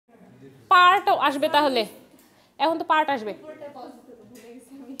Part আসবে তাহলে, এখন তো পার্ট আসবে।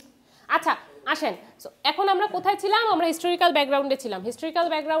 আচ্ছা আসেন, সো এখন আমরা কোথায় ছিলাম? আমরা হিস্টোরিক্যাল ব্যাকগ্রাউন্ডে ছিলাম। হিস্টোরিক্যাল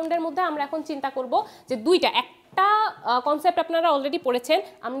ব্যাকগ্রাউন্ডের মধ্যে আমরা এখন চিন্তা করব যে দুইটা, একটা কনসেপ্ট আপনারা অলরেডি পড়েছেন,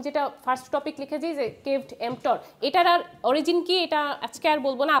 আমি যেটা ফার্স্ট টপিক লিখেছি যে কেভড এম্পটর, এটার আর অরিজিন কি এটা আজকে আর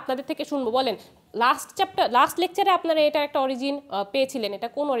বলবো না, আপনাদের থেকে শুনবো। বলেন লাস্ট লেকচারে আপনারা এটা একটা অরিজিন পেয়েছিলেন, এটা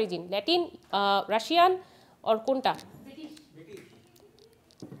কোন অরিজিন? ল্যাটিন, রাশিয়ান অর কোনটা?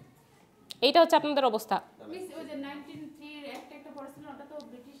 এইটা হচ্ছে আপনাদের অবস্থা।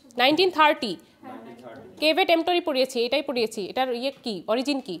 1930 কেভড এম্পটরই পড়িয়েছি, এটাই পড়িয়েছি। এটার কি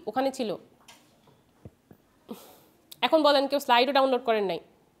অরিজিন কি ওখানে ছিল? এখন বলেন, কেউ স্লাইডও ডাউনলোড করেন নাই?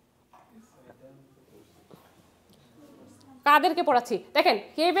 কাদেরকে পড়াচ্ছি দেখেন,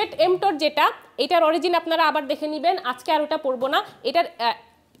 কেভড এম্পটর যেটা, এটার অরিজিন আপনারা আবার দেখে নেবেন, আজকে আর ওটা পড়বো না। এটার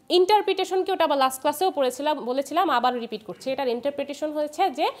ইন্টারপ্রিটেশন কি ওটা আবার লাস্ট ক্লাসেও বলেছিলাম, আবার রিপিট করছি। এটার ইন্টারপ্রিটেশন হয়েছে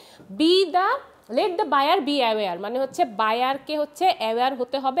যে let the buyer be aware, মানে হচ্ছে বায়ারকে হচ্ছে অ্যাওয়্যার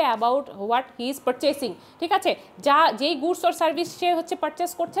হতে হবে about what he is purchasing. ঠিক আছে, যেই গুডস অর সার্ভিস সে হচ্ছে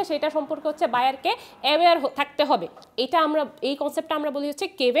পারচেস করছে সেটা সম্পর্কে হচ্ছে বায়ারকে অ্যাওয়্যার থাকতে হবে। এটা আমরা এই কনসেপ্টটা আমরা বলি হচ্ছে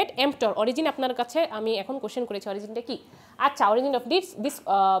কেভড এম্পটর। অরিজিন আপনার কাছে আমি এখন কোশ্চেন করেছি, অরিজিনটা কি? আচ্ছা, অরিজিন অফ দিস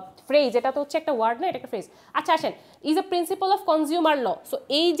ফ্রেজ, এটা তো হচ্ছে একটা ওয়ার্ড না, এটা একটা ফ্রেজ। আচ্ছা আসেন, is a principal of consumer law. So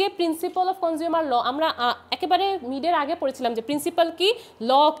এই যে প্রিন্সিপাল অফ কনজিউমার ল, আমরা একেবারে মিডের আগে পড়েছিলাম যে প্রিন্সিপাল কি,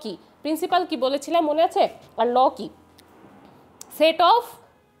 ল কি। প্রিন্সিপাল কি বলেছিলাম মনে আছে, আর ল কি? Set of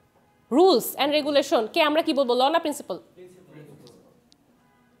rules and regulation. কে আমরা কি বলবো, ল না principal?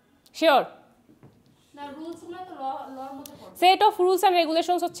 Sure? Set of rules and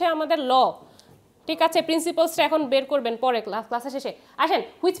regulations হচ্ছে আমাদের ল। ঠিক আছে, প্রিন্সিপালসটা এখন বের করবেন পরে ক্লাসের শেষে। আসেন,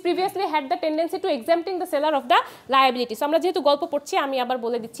 which previously had the tendency two এক্সাম্পটিং the seller of the liability. So আমরা যেহেতু গল্প পড়ছি, আমি আবার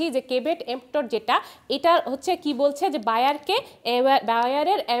বলে দিচ্ছি যে কেভড এম্পটর যেটা, এটা হচ্ছে কি বলছে যে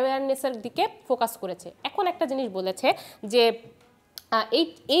বায়ারের অ্যাওয়ারনেসের দিকে ফোকাস করেছে। এখন একটা জিনিস বলেছে যে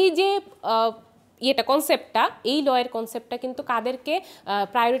এই যে ইয়েটা কনসেপ্টটা, এই লয়ের কনসেপ্টটা কিন্তু কাদেরকে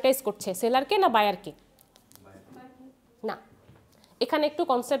প্রায়োরিটাইজ করছে, সেলারকে না বায়ারকে? না, এখানে একটু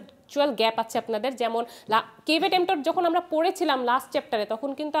কনসেপচুয়াল গ্যাপ আছে আপনাদের। যেমন কেভড এম্পটর যখন আমরা পড়েছিলাম লাস্ট চ্যাপ্টারে, তখন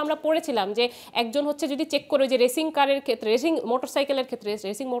কিন্তু আমরা পড়েছিলাম যে একজন হচ্ছে যদি চেক করে যে রেসিং কারের ক্ষেত্রে, রেসিং মোটরসাইকেলের ক্ষেত্রে,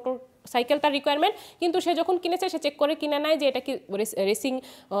 রেসিং মোটরসাইকেল তার রিকোয়ারমেন্ট, কিন্তু সে যখন কিনেছে সে চেক করে কিনে নেয় যে এটা কি রেসিং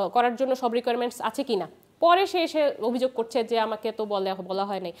করার জন্য সব রিকোয়ারমেন্টস আছে কিনা। পরে সে এসে অভিযোগ করছে যে আমাকে তো বলা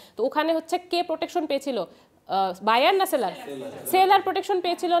হয় নাই। তো ওখানে হচ্ছে কে প্রোটেকশন পেয়েছিল, বায়ার না সেলার? সেলার প্রোটেকশন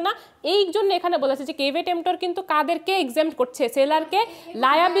পেয়েছিল না। এই জন্য এখানে বলেছে যে কেভড এম্পটর কিন্তু কাদেরকে এক্সাম্পট করছে, সেলারকে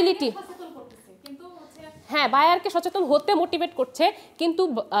লায়াবিলিটি, হ্যাঁ বায়ারকে সচেতন হতে মোটিভেট করছে, কিন্তু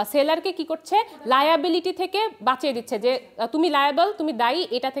সেলারকে কি করছে, লায়াবিলিটি থেকে বাঁচিয়ে দিচ্ছে, যে তুমি লায়াবল, তুমি দায়ী,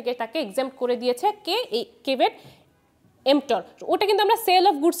 এটা থেকে তাকে এক্সাম্পট করে দিয়েছে কে, এই কেভড এম্পটর। ওটা কিন্তু আমরা সেল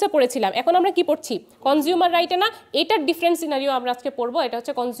অফ গুডসে পড়েছিলাম। এখন আমরা কি পড়ছি, কনজিউমার রাইটে না। এটার ডিফারেন্ট সিনারিও আমরা আজকে পড়বো, এটা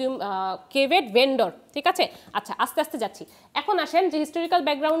হচ্ছে কেভড ভেন্ডর। ঠিক আছে, আচ্ছা আস্তে আস্তে যাচ্ছি। এখন আসেন যে হিস্টোরিক্যাল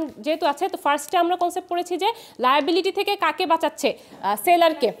ব্যাকগ্রাউন্ড যেহেতু আছে, তো ফার্স্টে আমরা কনসেপ্ট পড়েছি যে লায়াবিলিটি থেকে কাকে বাঁচাচ্ছে,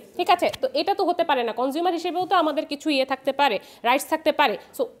 সেলারকে। ঠিক আছে, তো এটা তো হতে পারে না, কনজিউমার হিসেবেও তো আমাদের কিছু ইয়ে থাকতে পারে, রাইটস থাকতে পারে।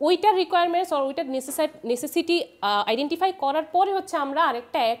 সো ওইটার রিকোয়ারমেন্টস আর ওইটার নেসেসিটি আইডেন্টিফাই করার পরে হচ্ছে আমরা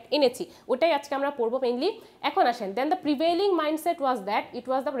আরেকটা অ্যাক্ট এনেছি, ওটাই আজকে আমরা পড়বো মেইনলি। এখন আসেন, দেন the prevailing mindset was that it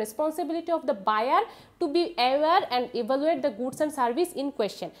was the responsibility of the buyer two be aware and evaluate the goods and service in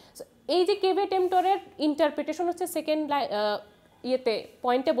question. এই যে কেভড এম্পটরের ইন্টারপ্রিটেশন হচ্ছে সেকেন্ড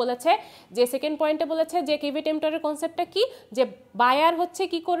পয়েন্টে বলেছে, যে সেকেন্ড পয়েন্টে বলেছে যে কেভড এম্পটরের কনসেপ্টটা কি, যে বায়ার হচ্ছে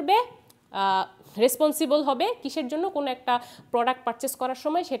কি করবে, রেসপন্সিবল হবে কিসের জন্য, কোনো একটা প্রোডাক্ট পারচেস করার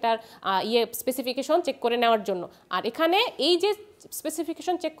সময় সেটার স্পেসিফিকেশন চেক করে নেওয়ার জন্য। আর এখানে এই যে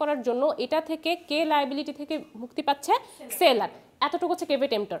স্পেসিফিকেশন চেক করার জন্য, এটা থেকে কে লায়াবিলিটি থেকে মুক্তি পাচ্ছে, সেলার। এতটুকু হচ্ছে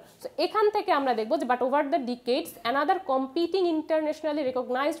কেভড এম্পটর। সো এখান থেকে আমরা দেখবো যে but over the ডিকেডস another competing internationally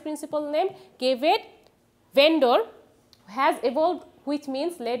recognised principal name কেভড vendor has এভলভড, which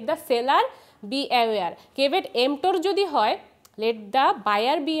means let the seller be aware. কেভড এম্পটর যদি হয় let the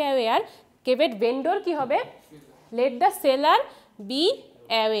buyer be aware, কেভড vendor কি হবে, let the seller be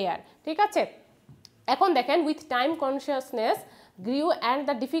aware. ঠিক আছে, এখন দেখেন, with time consciousness গ্রিউ and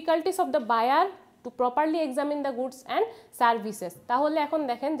the difficulties of the buyer two properly examine the goods and services. তাহলে এখন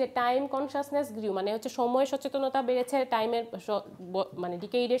দেখেন যে টাইম কনসিয়াসনেস গ্রিউ মানে হচ্ছে সময় সচেতনতা বেড়েছে টাইমের মানে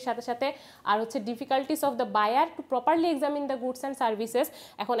ডিকেইডের সাথে সাথে, আর হচ্ছে difficulties of the buyer two properly examine the goods and services.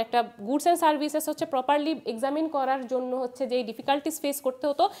 এখন একটা গুডস অ্যান্ড সার্ভিসেস হচ্ছে প্রপারলি এক্সামিন করার জন্য হচ্ছে যে ডিফিকাল্টিস ফেস করতে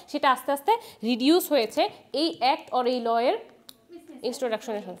হতো, সেটা আস্তে আস্তে রিডিউস হয়েছে এই অ্যাক্ট অর এই লয়ের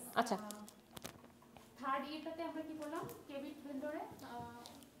ইন্ট্রোডাকশনের। আচ্ছা, থার্ড ইয়েটাতে আমরা কি বললাম,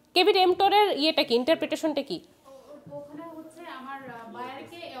 কেভড এম্পটরের ইয়েটা কি, ইন্টারপ্রিটেশনটা কি? ওখানে হচ্ছে আমার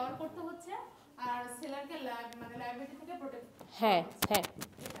বায়ারকে অ্যাওয়ার করতে হচ্ছে আর সেলারকে মানে লায়াবিলিটি থেকে প্রোটেক্ট। হ্যাঁ হ্যাঁ,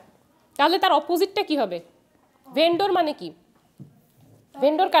 তাহলে তার অপোজিটটা কি হবে? ভেন্ডর মানে কি?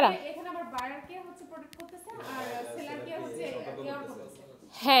 ভেন্ডর কারা? এখানে আবার বায়ারকে হচ্ছে প্রোটেক্ট করতেছে আর সেলারকে হচ্ছে অ্যাওয়ার করতেছে।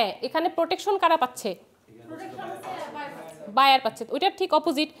 হ্যাঁ, এখানে প্রোটেকশন কারা পাচ্ছে? প্রোটেকশন হচ্ছে বায়ার পাচ্ছে। বায়ার পাচ্ছে, ওইটা ঠিক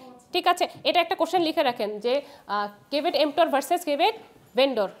অপোজিট। ঠিক আছে, এটা একটা কোশ্চেন লিখে রাখেন যে কেভেট এম্পটর ভার্সেস কেভেট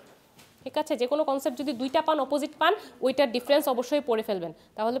ভেন্ডর। ঠিক আছে, যে কোনো কনসেপ্ট যদি দুইটা পান, অপোজিট পান, ওইটার ডিফারেন্স অবশ্যই পড়ে ফেলবেন,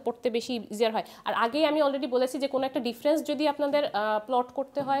 তাহলে পড়তে বেশি ইজিয়ার হয়। আর আগেই আমি অলরেডি বলেছি যে কোনো একটা ডিফারেন্স যদি আপনাদের প্লট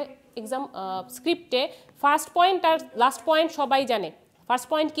করতে হয় এক্সাম স্ক্রিপ্টে, ফার্স্ট পয়েন্ট আর লাস্ট পয়েন্ট সবাই জানে। ফার্স্ট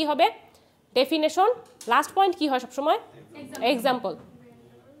পয়েন্ট কি হবে? ডেফিনেশন। লাস্ট পয়েন্ট কি হয় সবসময়? এক্সাম্পল।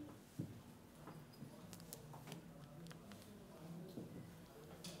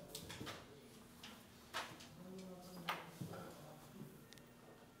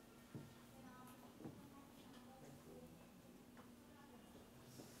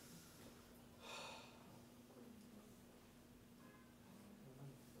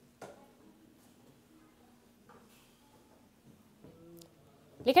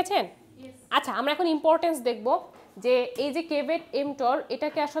 লিখেছেন? আচ্ছা, আমরা এখন ইম্পর্টেন্স দেখব যে এই যে কেভেট এম্পটর,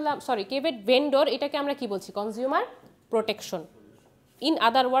 এটাকে আসলে সরি কেভেট ভেন্ডর, এটাকে আমরা কি বলছি? Consumer protection. ইন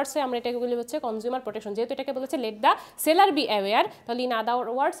আদার ওয়ার্ডসে আমরা এটাকে বলি হচ্ছে কনজিউমার প্রোটেকশন। যেহেতু এটাকে বলেছে let the seller be aware, তাহলে ইন আদার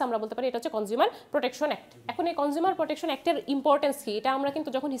ওয়ার্ডস আমরা বলতে পারি এটা হচ্ছে কনজিউমার প্রোটেকশন অ্যাক্ট। এখন এই কনজিউমার প্রোটেকশন অ্যাক্টের ইম্পর্টেন্স কি, এটা আমরা কিন্তু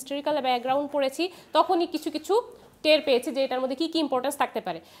যখন হিস্টোরিক্যাল ব্যাকগ্রাউন্ড পড়েছি তখনই কিছু কিছু টের পেয়েছি যে এটার মধ্যে কি কি ইম্পর্টেন্স থাকতে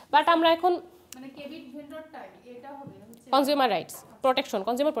পারে। বাট আমরা এখন মানে কেভিট ভেন্ডরটাই এটা হবে হচ্ছে consumer rights protection,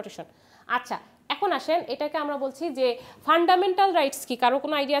 consumer protection. আচ্ছা, এখন আসেন এটাকে আমরা বলছি যে ফান্ডামেন্টাল রাইটস কি? কারো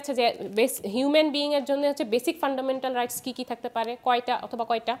কোনো আইডিয়া আছে যে হিউম্যান বিইং এর জন্য হচ্ছে বেসিক ফান্ডামেন্টাল রাইটস কি কি থাকতে পারে? কয়টা অথবা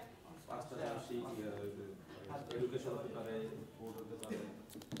কয়টা?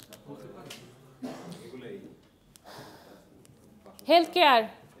 হেলথ কেয়ার,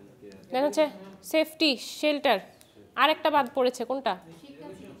 দেন হচ্ছে সেফটি, শেল্টার, আরেকটা বাদ পড়েছে কোনটা? শিক্ষা,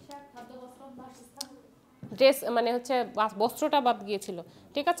 চিকিৎসা, খাদ্য, বস্ত্র, বাসস্থান, ড্রেস, মানে হচ্ছে বস্ত্রটা বাদ গিয়েছিল।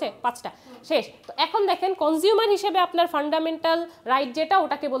 ঠিক আছে, 5টা শেষ। তো এখন দেখেন কনজিউমার হিসেবে আপনার ফান্ডামেন্টাল রাইট যেটা,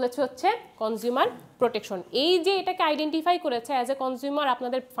 ওটাকে বলেছে হচ্ছে কনজিউমার প্রোটেকশন। এই যে এটাকে আইডেন্টিফাই করেছে অ্যাজ এ কনজিউমার,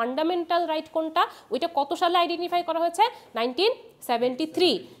 আপনাদের ফান্ডামেন্টাল রাইট কোনটা, ওইটা কত সালে আইডেন্টিফাই করা হয়েছে?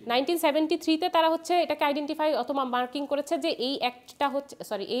 1973। 1973-তে তারা হচ্ছে এটাকে আইডেন্টিফাই অথবা মার্কিং করেছে যে এই অ্যাক্টটা হচ্ছে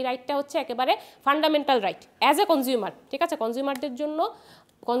এই রাইটটা হচ্ছে একেবারে fundamental right as a consumer. ঠিক আছে, কনজিউমারদের জন্য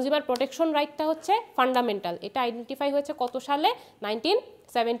কনজিউমার প্রোটেকশন রাইটটা হচ্ছে ফান্ডামেন্টাল। এটা আইডেন্টিফাই হয়েছে কত সালে?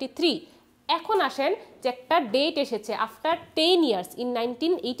 1973। এখন আসেন যে একটা ডেট এসেছে after 10 years, in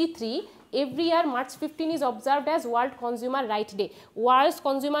 1983 every year March 15 is observed as world consumer right day. World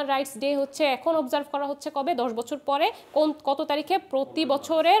consumer rights day হচ্ছে এখন অবজার্ভ করা হচ্ছে কবে? 10 বছর পরে। কত তারিখে? প্রতি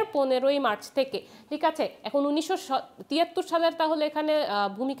বছরের 15ই মার্চ থেকে। ঠিক আছে, এখন 1973 সালের তাহলে এখানে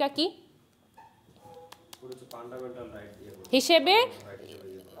ভূমিকা কি হিসেবে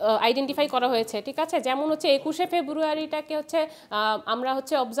আইডেন্টিফাই করা হয়েছে? ঠিক আছে, যেমন হচ্ছে 21শে ফেব্রুয়ারিটাকে হচ্ছে আমরা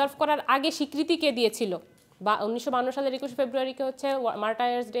হচ্ছে অবজার্ভ করার আগে স্বীকৃতি কে দিয়েছিল? বা 1952 সালের 21শে ফেব্রুয়ারিকে হচ্ছে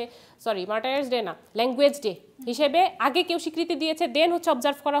মার্টায়ার্স ডে না, ল্যাঙ্গুয়েজ ডে হিসেবে আগে কেউ স্বীকৃতি দিয়েছে, দেন হচ্ছে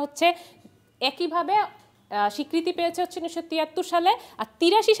অবজার্ভ করা হচ্ছে। একইভাবে স্বীকৃতি পেয়েছে হচ্ছে 1973 সালে, আর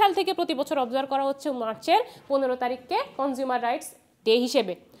 83 সাল থেকে প্রতি বছর অবজার্ভ করা হচ্ছে মার্চের 15 তারিখকে কনজিউমার রাইটস ডে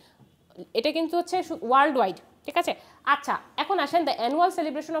হিসেবে। এটা কিন্তু হচ্ছে ওয়ার্ল্ড ওয়াইড। ঠিক আছে, আচ্ছা এখন আসেন the annual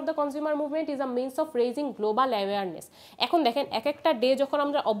celebration of the consumer movement is a means of raising global awareness. এখন দেখেন এক একটা ডে যখন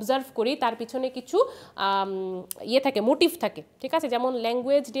আমরা অবজার্ভ করি তার পিছনে কিছু থাকে, মোটিভ থাকে। ঠিক আছে, যেমন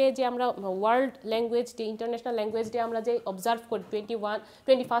ল্যাঙ্গুয়েজ ডে, যে আমরা world language day, international language day আমরা যে অবজার্ভ করি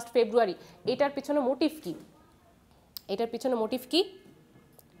 21 ফেব্রুয়ারি, এটার পিছনে মোটিভ কি? এটার পিছনে মোটিভ কি?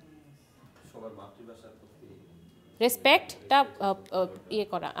 রেসপেক্টটা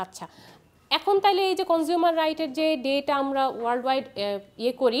করা। আচ্ছা, এখন তাইলে এই যে কনজিউমার রাইটের যে ডেটা আমরা ওয়ার্ল্ড ওয়াইড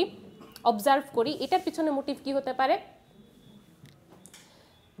করি, অবজার্ভ করি, এটার পিছনে মোটিভ কি হতে পারে?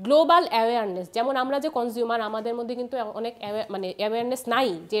 Global awareness. যেমন আমরা যে কনজিউমার, আমাদের মধ্যে কিন্তু অনেক অ্যাওয়ারনেস নাই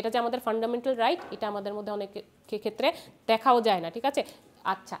যে এটা যে আমাদের ফান্ডামেন্টাল রাইট, এটা আমাদের মধ্যে অনেক ক্ষেত্রে দেখাও যায় না। ঠিক আছে,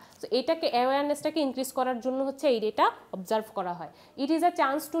 আচ্ছা, তো এইটাকে অ্যাওয়ারনেসটাকে ইনক্রিজ করার জন্য হচ্ছে এই ডেটা অবজার্ভ করা হয়। It is a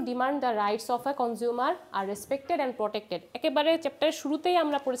chance to demand the rights of a consumer R respected and protected. একেবারে চ্যাপ্টারের শুরুতেই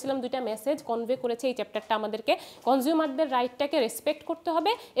আমরা পড়েছিলাম, দুইটা মেসেজ কনভে করেছে এই চ্যাপ্টারটা আমাদেরকে। কনজিউমারদের রাইটটাকে রেসপেক্ট করতে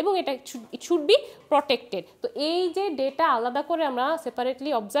হবে এবং এটা ইট শুড বি প্রোটেক্টেড। তো এই যে ডেটা আলাদা করে আমরা সেপারেটলি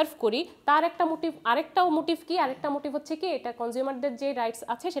অবজার্ভ করি, তার একটা মোটিভ, আরেকটাও মোটিভ কি? আরেকটা মোটিভ হচ্ছে কি, এটা কনজিউমারদের যে রাইটস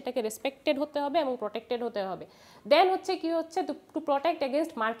আছে সেটাকে রেসপেক্টেড হতে হবে এবং প্রোটেক্টেড হতে হবে। দেন হচ্ছে কি হচ্ছে, to protect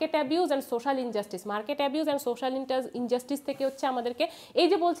against market abuse and social injustice. Market abuse and social injustice থেকে হচ্ছে আমাদেরকে এই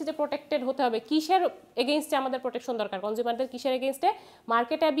যে বলছি যে প্রোটেক্টেড হতে হবে, কিসের এগেনস্টে আমাদের প্রোটেকশন দরকার কনজিউমারদের, কিসের এগেনস্টে?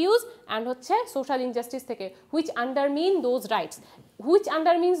 মার্কেট অ্যাবিউজ অ্যান্ড হচ্ছে সোশ্যাল ইনজাস্টিস থেকে, which আন্ডারমিন those rights. Which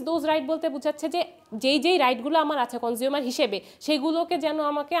আন্ডারমিনস those right বলতে বোঝাচ্ছে যে যেই রাইটগুলো আমার আছে কনজিউমার হিসেবে সেগুলোকে যেন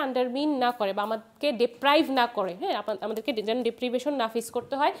আমাকে আন্ডারমিন না করে বা আমাকে ডিপ্রাইভ না করে, হ্যাঁ, আমাদেরকে যেন ডিপ্রিভেশন না ফেস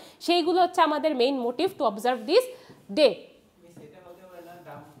করতে হয়, সেইগুলো হচ্ছে আমাদের main motive to observe this day.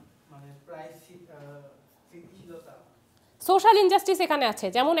 Social injustice এখানে আছে,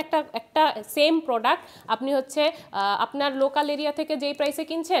 যেমন একটা সেম প্রোডাক্ট আপনি হচ্ছে আপনার লোকাল এরিয়া থেকে যেই প্রাইসে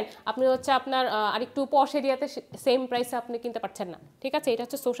কিনছেন, আপনি হচ্ছে আপনার আরেকটু পশ এরিয়াতে সেম প্রাইসে আপনি কিনতে পারছেন না, ঠিক আছে, এটা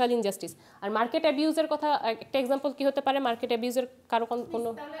হচ্ছে সোশ্যাল ইনজাস্টিস। আর মার্কেট অ্যাবিউজের কথা একটা এক্সাম্পল কি হতে পারে মার্কেট অ্যাবিউজের কারো কোনো?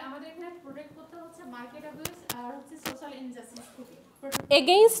 তাহলে আমাদের এখানে প্রোটেক্ট করতে হচ্ছে মার্কেট অ্যাবিউজ আর হচ্ছে সোশ্যাল ইনজাস্টিস থেকে,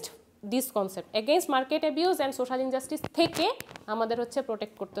 against this concept, against market abuse and social injustice থেকে আমাদের হচ্ছে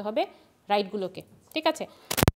প্রোটেক্ট করতে হবে রাইটগুলোকে, ঠিক আছে।